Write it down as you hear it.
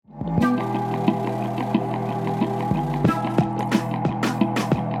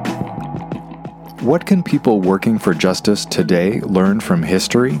What can people working for justice today learn from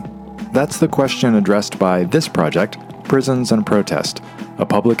history? That's the question addressed by this project, Prisons and Protest, a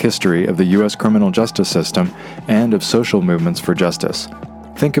public history of the U.S. criminal justice system and of social movements for justice.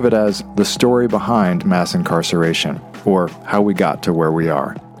 Think of it as the story behind mass incarceration, or how we got to where we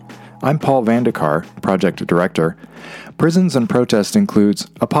are. I'm Paul Vandekar, project director. Prisons and Protest includes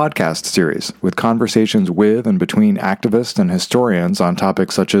a podcast series with conversations with and between activists and historians on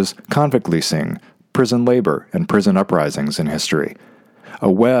topics such as convict leasing, prison labor, and prison uprisings in history,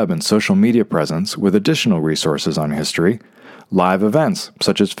 a web and social media presence with additional resources on history, live events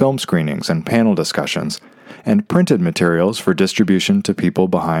such as film screenings and panel discussions, and printed materials for distribution to people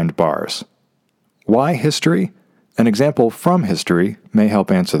behind bars. Why history? An example from history may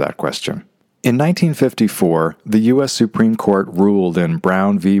help answer that question. In 1954, the U.S. Supreme Court ruled in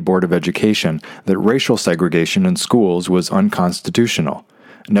Brown v. Board of Education that racial segregation in schools was unconstitutional.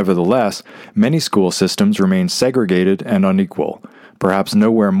 Nevertheless, many school systems remain segregated and unequal, perhaps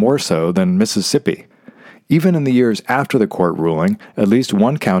nowhere more so than Mississippi. Even in the years after the court ruling, at least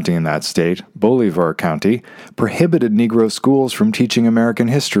one county in that state, Bolivar County, prohibited Negro schools from teaching American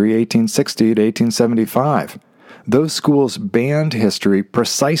history 1860 to 1875. Those schools banned history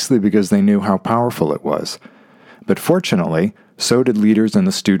precisely because they knew how powerful it was. But fortunately, so did leaders in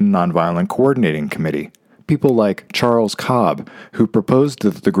the Student Nonviolent Coordinating Committee, people like Charles Cobb, who proposed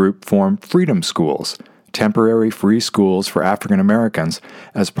that the group form freedom schools, temporary free schools for African Americans,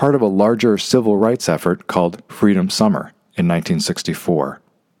 as part of a larger civil rights effort called Freedom Summer in 1964.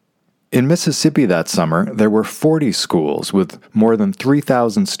 In Mississippi that summer, there were 40 schools with more than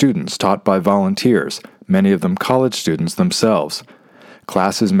 3,000 students taught by volunteers, many of them college students themselves.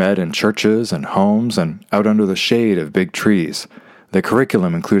 Classes met in churches and homes and out under the shade of big trees. The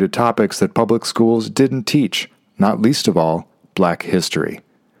curriculum included topics that public schools didn't teach, not least of all, Black history.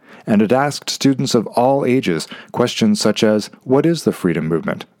 And it asked students of all ages questions such as, what is the freedom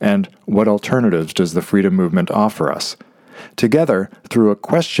movement? And what alternatives does the freedom movement offer us? Together, through a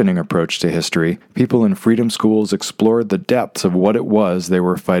questioning approach to history, people in freedom schools explored the depths of what it was they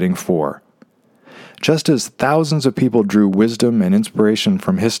were fighting for. Just as thousands of people drew wisdom and inspiration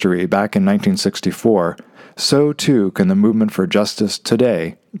from history back in 1964, so too can the movement for justice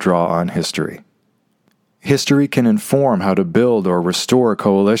today draw on history. History can inform how to build or restore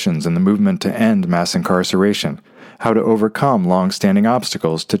coalitions in the movement to end mass incarceration, how to overcome long-standing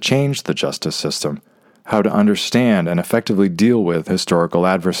obstacles to change the justice system, how to understand and effectively deal with historical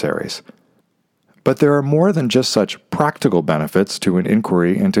adversaries. But there are more than just such practical benefits to an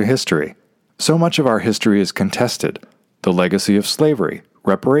inquiry into history. So much of our history is contested: the legacy of slavery,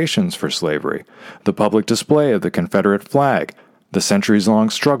 reparations for slavery, the public display of the Confederate flag, the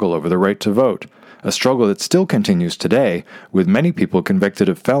centuries-long struggle over the right to vote, a struggle that still continues today, with many people convicted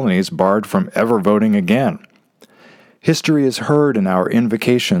of felonies barred from ever voting again. History is heard in our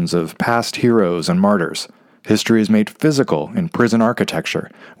invocations of past heroes and martyrs. History is made physical in prison architecture,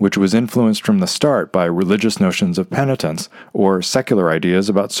 which was influenced from the start by religious notions of penitence or secular ideas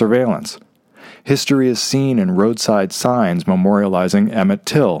about surveillance. History is seen in roadside signs memorializing Emmett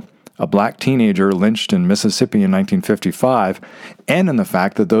Till, a black teenager lynched in Mississippi in 1955, and in the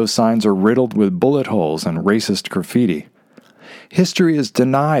fact that those signs are riddled with bullet holes and racist graffiti. History is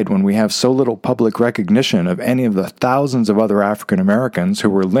denied when we have so little public recognition of any of the thousands of other African Americans who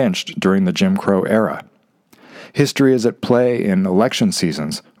were lynched during the Jim Crow era. History is at play in election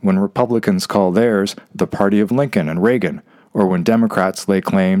seasons, when Republicans call theirs the party of Lincoln and Reagan, or when Democrats lay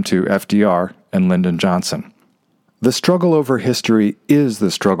claim to FDR and Lyndon Johnson. The struggle over history is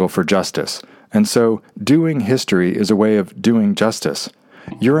the struggle for justice, and so doing history is a way of doing justice.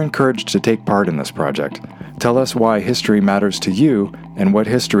 You're encouraged to take part in this project. Tell us why history matters to you and what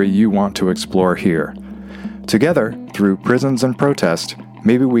history you want to explore here. Together, through Prisons and Protest,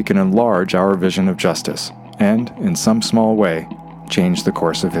 maybe we can enlarge our vision of justice and, in some small way, change the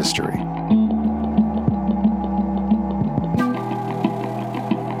course of history.